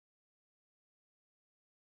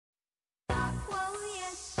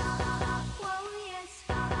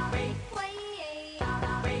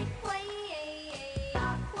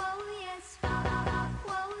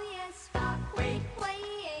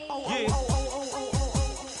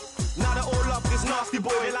nasty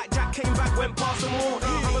boy. They like Jack came back, went past them all.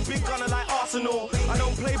 I'm a big gunner like Arsenal. I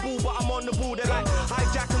don't play ball, but I'm on the ball. They're like, hi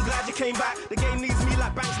Jack, I'm glad you came back. The game needs me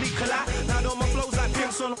like Banks need collab. Now they're on my flows like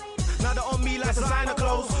Pimson. Now they're on me like designer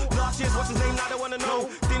clothes. Last year's what's his name, now they wanna know.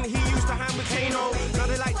 Didn't he used to hang with Kano? Now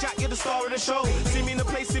they like Jack, you're the star of the show. See me in the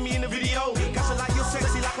place, see me in the video. Gassin' like you're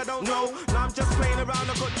sexy like I don't know. Now I'm just playing around,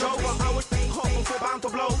 I got Joe. But I was hot before bound to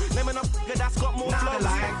blow. Name enough that's got more flow. Now they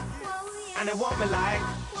like, and they want me like,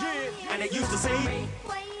 and they used to say.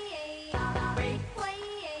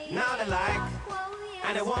 Now they like,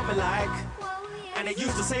 and they want me like, and they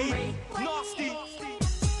used to say, nasty.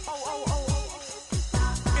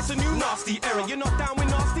 It's a new nasty era. You're not down with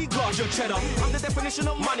nasty, guard your cheddar. I'm the definition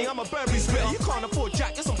of money, I'm a Burberry spitter. You can't afford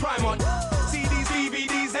Jack, get some prime on. CDs,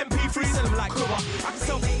 DVDs, MP3s, sell them like Kruger. I can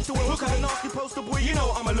sell to a hooker, a nasty poster boy, you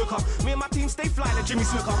know I'm a looker. Me and my team stay fly like Jimmy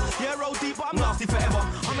Snooker. Yeah, roll deep, but I'm nasty forever.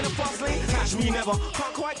 I'm in the fast lane, catch me never.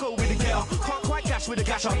 Can't quite go with the getter, can't quite gash with the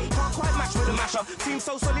gasher. Can't quite match with the masher. Team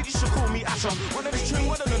so solid, you should call me Asher. One of the string,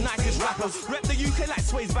 one of the nicest rappers. Rep the UK like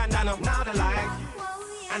Sway's bandana. Now they like,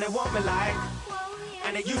 and they want me like,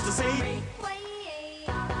 and they used to say.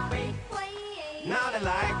 Now they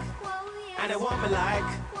like, and they want me like,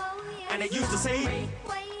 and they used to say.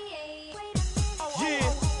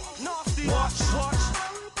 Yeah, nasty. Watch,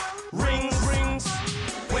 rings.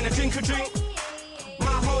 When I drink a drink, my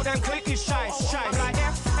whole damn clique is shice. I'm like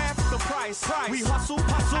F the price. We hustle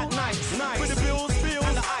at night. With the bills,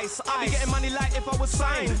 and the ice. I be getting money like if I was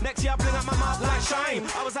signed. Next year I bling out my mouth like shine.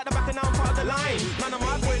 I was at the back and now I'm part of the line. None of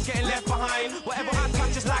my boys getting left behind. Whatever I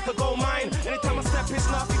touch is like a gold mine. Anytime I step, it's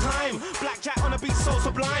nasty time. Blackjack on a beat so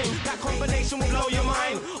sublime. That combination will blow your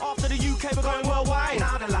mind. After the UK, we're going worldwide.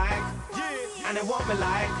 Now they like, and they want me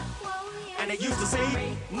like, and they used to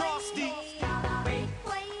say, nasty.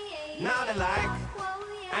 Now they like,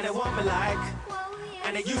 and they want me like,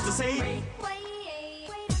 and they used to say.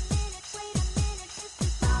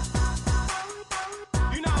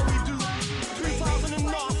 You know how we do, 2000 and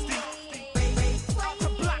nasty. Out to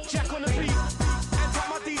Blackjack on the beat. Anti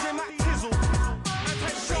my DJ Mac Tizzle. Anti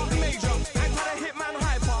Shark Major. Anti the Hitman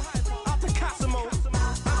Hyper. Out to Casimo. Anti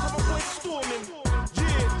my boy Storming.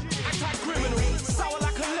 Yeah, anti criminal. Sour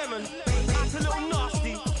like a lemon. Out to Little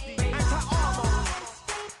Nasty. Anti Armor.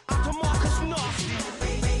 Out to Marcus Nasty.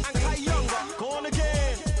 Anti Younger. Go on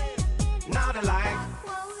again. Now they like,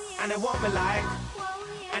 and they want me like,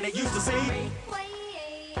 and they used to say.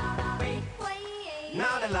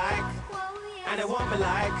 Now they like, and they want me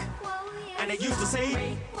like, and they used to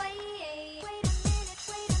say.